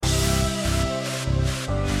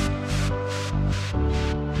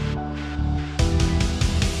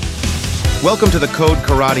Welcome to the Code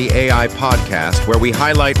Karate AI podcast, where we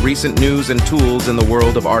highlight recent news and tools in the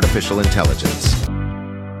world of artificial intelligence.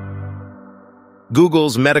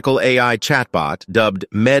 Google's medical AI chatbot, dubbed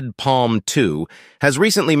MedPalm 2, has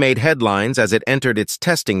recently made headlines as it entered its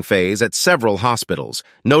testing phase at several hospitals,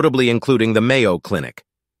 notably including the Mayo Clinic.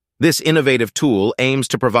 This innovative tool aims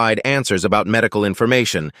to provide answers about medical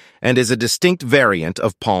information and is a distinct variant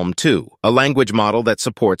of Palm 2, a language model that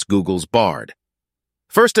supports Google's Bard.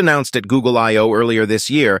 First announced at Google I/O earlier this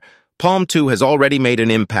year, Palm 2 has already made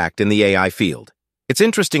an impact in the AI field. It's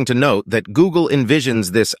interesting to note that Google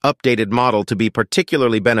envisions this updated model to be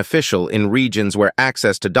particularly beneficial in regions where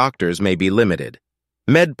access to doctors may be limited.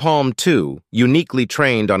 MedPalm 2, uniquely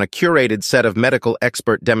trained on a curated set of medical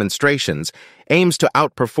expert demonstrations, aims to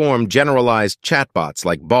outperform generalized chatbots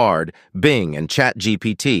like Bard, Bing, and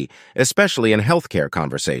ChatGPT, especially in healthcare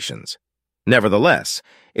conversations. Nevertheless,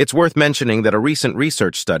 it's worth mentioning that a recent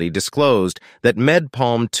research study disclosed that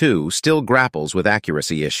MedPalm 2 still grapples with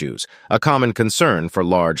accuracy issues, a common concern for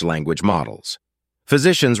large language models.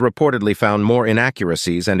 Physicians reportedly found more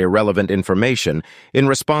inaccuracies and irrelevant information in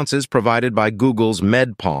responses provided by Google's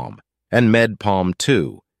MedPalm and MedPalm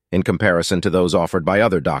 2 in comparison to those offered by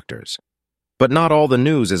other doctors. But not all the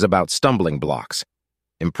news is about stumbling blocks.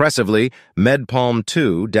 Impressively, MedPalm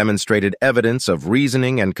 2 demonstrated evidence of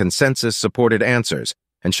reasoning and consensus-supported answers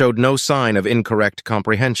and showed no sign of incorrect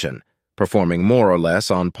comprehension, performing more or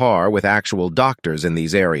less on par with actual doctors in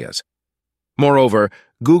these areas. Moreover,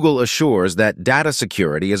 Google assures that data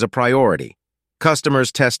security is a priority.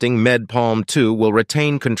 Customers testing MedPalm 2 will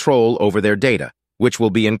retain control over their data, which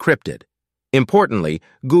will be encrypted. Importantly,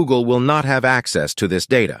 Google will not have access to this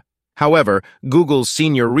data. However, Google's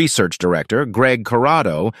senior research director, Greg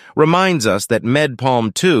Corrado, reminds us that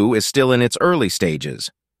MedPalm 2 is still in its early stages.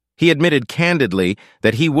 He admitted candidly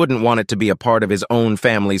that he wouldn't want it to be a part of his own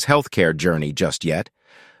family's healthcare journey just yet,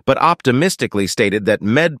 but optimistically stated that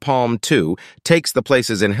MedPalm 2 takes the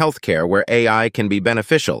places in healthcare where AI can be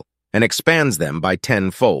beneficial and expands them by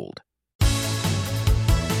tenfold.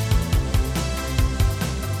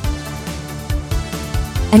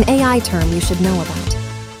 An AI term you should know about.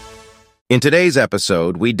 In today's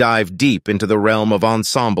episode, we dive deep into the realm of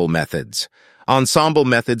ensemble methods. Ensemble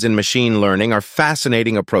methods in machine learning are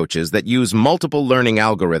fascinating approaches that use multiple learning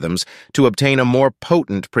algorithms to obtain a more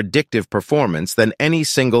potent predictive performance than any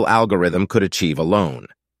single algorithm could achieve alone.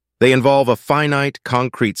 They involve a finite,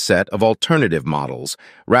 concrete set of alternative models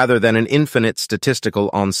rather than an infinite statistical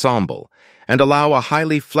ensemble, and allow a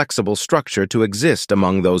highly flexible structure to exist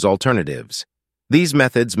among those alternatives. These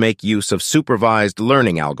methods make use of supervised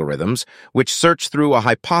learning algorithms, which search through a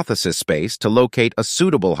hypothesis space to locate a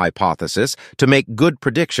suitable hypothesis to make good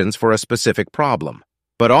predictions for a specific problem.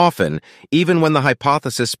 But often, even when the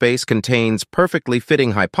hypothesis space contains perfectly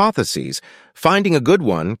fitting hypotheses, finding a good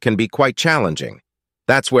one can be quite challenging.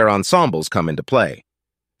 That's where ensembles come into play.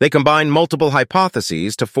 They combine multiple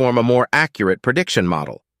hypotheses to form a more accurate prediction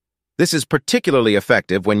model. This is particularly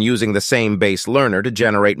effective when using the same base learner to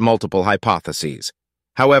generate multiple hypotheses.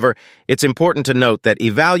 However, it's important to note that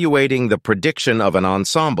evaluating the prediction of an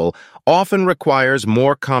ensemble often requires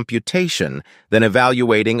more computation than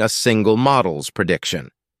evaluating a single model's prediction.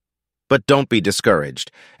 But don't be discouraged,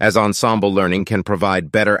 as ensemble learning can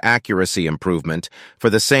provide better accuracy improvement for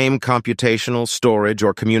the same computational, storage,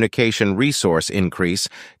 or communication resource increase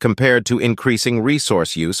compared to increasing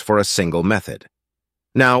resource use for a single method.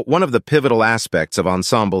 Now, one of the pivotal aspects of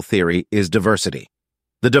ensemble theory is diversity.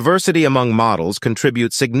 The diversity among models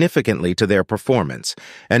contributes significantly to their performance,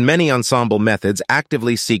 and many ensemble methods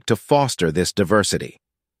actively seek to foster this diversity.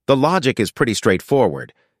 The logic is pretty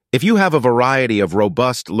straightforward. If you have a variety of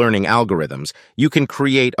robust learning algorithms, you can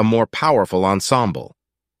create a more powerful ensemble.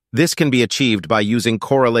 This can be achieved by using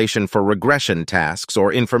correlation for regression tasks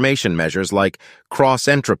or information measures like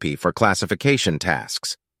cross-entropy for classification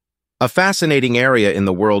tasks. A fascinating area in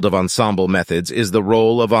the world of ensemble methods is the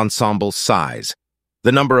role of ensemble size.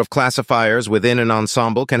 The number of classifiers within an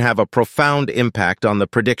ensemble can have a profound impact on the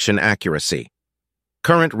prediction accuracy.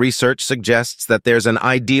 Current research suggests that there's an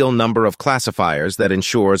ideal number of classifiers that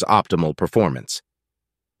ensures optimal performance.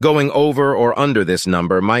 Going over or under this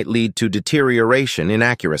number might lead to deterioration in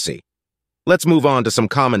accuracy. Let's move on to some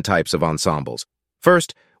common types of ensembles.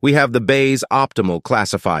 First, we have the Bayes optimal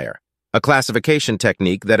classifier, a classification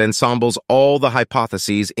technique that ensembles all the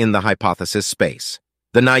hypotheses in the hypothesis space.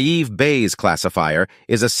 The naive Bayes classifier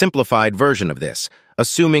is a simplified version of this,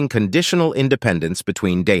 assuming conditional independence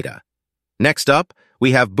between data. Next up,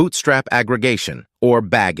 we have bootstrap aggregation, or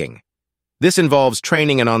bagging. This involves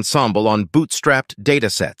training an ensemble on bootstrapped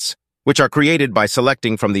datasets, which are created by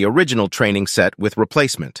selecting from the original training set with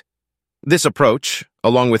replacement. This approach,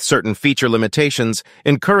 along with certain feature limitations,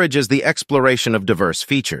 encourages the exploration of diverse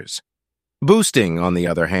features. Boosting, on the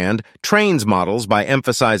other hand, trains models by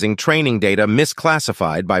emphasizing training data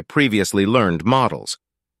misclassified by previously learned models.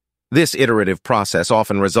 This iterative process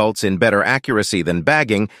often results in better accuracy than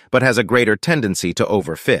bagging, but has a greater tendency to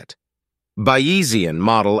overfit. Bayesian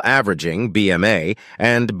model averaging, BMA,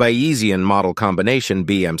 and Bayesian model combination,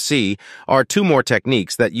 BMC, are two more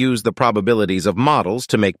techniques that use the probabilities of models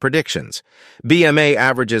to make predictions. BMA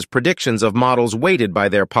averages predictions of models weighted by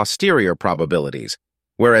their posterior probabilities,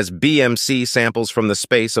 whereas BMC samples from the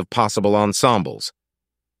space of possible ensembles.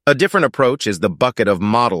 A different approach is the bucket of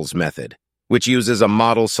models method, which uses a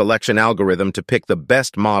model selection algorithm to pick the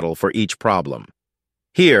best model for each problem.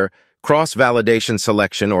 Here, cross-validation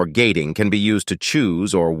selection or gating can be used to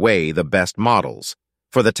choose or weigh the best models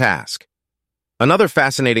for the task. Another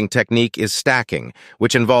fascinating technique is stacking,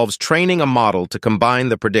 which involves training a model to combine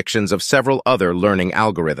the predictions of several other learning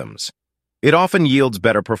algorithms. It often yields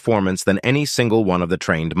better performance than any single one of the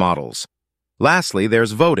trained models. Lastly,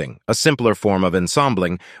 there's voting, a simpler form of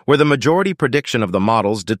ensembling, where the majority prediction of the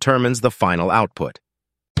models determines the final output.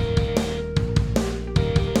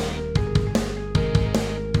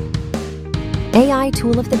 AI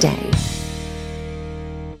Tool of the Day.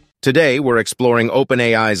 Today, we're exploring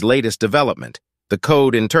OpenAI's latest development, the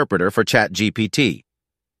code interpreter for ChatGPT.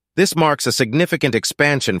 This marks a significant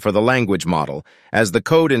expansion for the language model, as the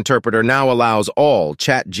code interpreter now allows all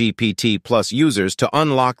ChatGPT Plus users to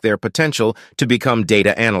unlock their potential to become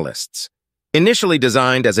data analysts. Initially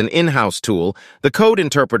designed as an in-house tool, the code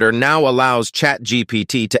interpreter now allows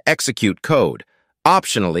ChatGPT to execute code,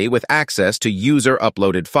 optionally with access to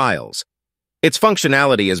user-uploaded files. Its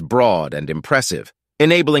functionality is broad and impressive,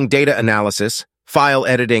 enabling data analysis, file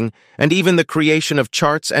editing, and even the creation of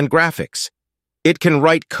charts and graphics. It can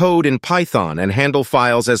write code in Python and handle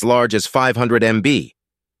files as large as 500 MB.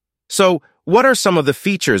 So, what are some of the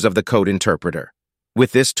features of the code interpreter?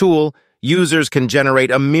 With this tool, users can generate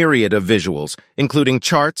a myriad of visuals, including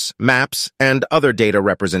charts, maps, and other data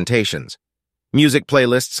representations. Music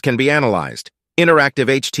playlists can be analyzed. Interactive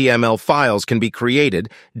HTML files can be created,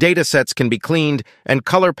 datasets can be cleaned, and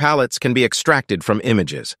color palettes can be extracted from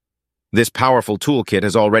images. This powerful toolkit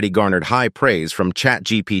has already garnered high praise from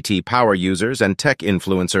ChatGPT power users and tech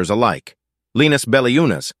influencers alike. Linus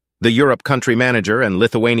Beliunas, the Europe country manager and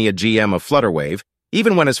Lithuania GM of Flutterwave,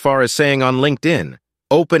 even went as far as saying on LinkedIn,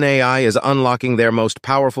 OpenAI is unlocking their most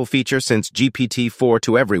powerful feature since GPT-4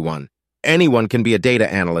 to everyone. Anyone can be a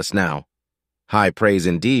data analyst now. High praise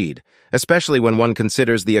indeed, especially when one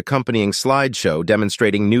considers the accompanying slideshow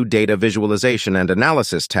demonstrating new data visualization and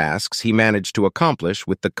analysis tasks he managed to accomplish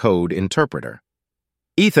with the code interpreter.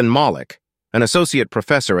 Ethan Mollick, an associate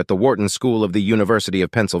professor at the Wharton School of the University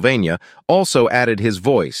of Pennsylvania, also added his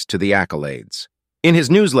voice to the accolades. In his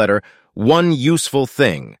newsletter, One Useful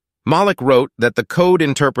Thing, Mollick wrote that the code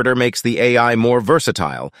interpreter makes the AI more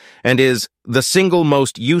versatile and is the single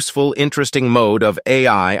most useful, interesting mode of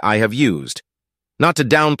AI I have used. Not to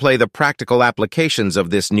downplay the practical applications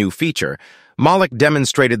of this new feature, Mollick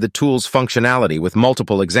demonstrated the tool's functionality with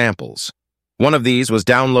multiple examples. One of these was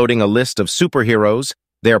downloading a list of superheroes,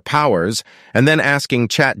 their powers, and then asking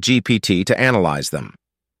ChatGPT to analyze them.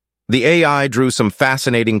 The AI drew some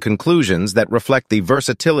fascinating conclusions that reflect the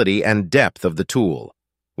versatility and depth of the tool.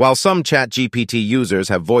 While some ChatGPT users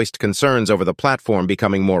have voiced concerns over the platform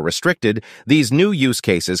becoming more restricted, these new use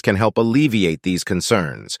cases can help alleviate these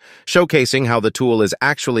concerns, showcasing how the tool is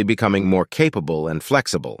actually becoming more capable and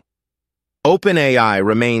flexible. OpenAI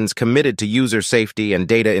remains committed to user safety and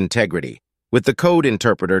data integrity, with the code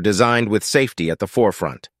interpreter designed with safety at the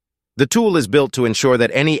forefront. The tool is built to ensure that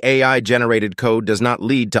any AI-generated code does not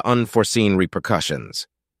lead to unforeseen repercussions.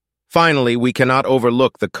 Finally, we cannot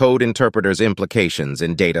overlook the code interpreter's implications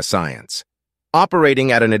in data science.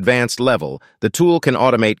 Operating at an advanced level, the tool can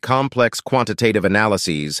automate complex quantitative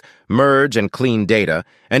analyses, merge and clean data,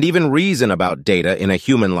 and even reason about data in a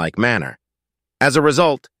human-like manner. As a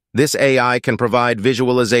result, this AI can provide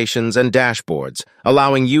visualizations and dashboards,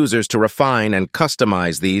 allowing users to refine and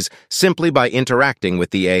customize these simply by interacting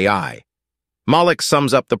with the AI. Mollick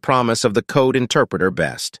sums up the promise of the code interpreter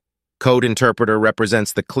best. Code interpreter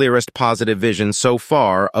represents the clearest positive vision so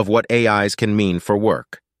far of what AIs can mean for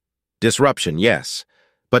work. Disruption, yes,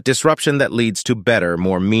 but disruption that leads to better,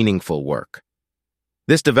 more meaningful work.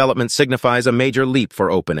 This development signifies a major leap for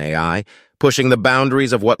OpenAI, pushing the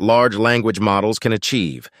boundaries of what large language models can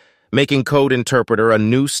achieve, making Code Interpreter a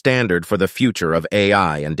new standard for the future of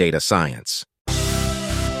AI and data science.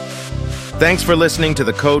 Thanks for listening to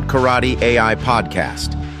the Code Karate AI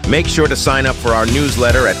podcast. Make sure to sign up for our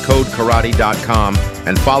newsletter at codekarate.com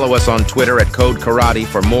and follow us on Twitter at Code Karate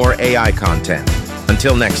for more AI content.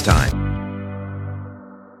 Until next time.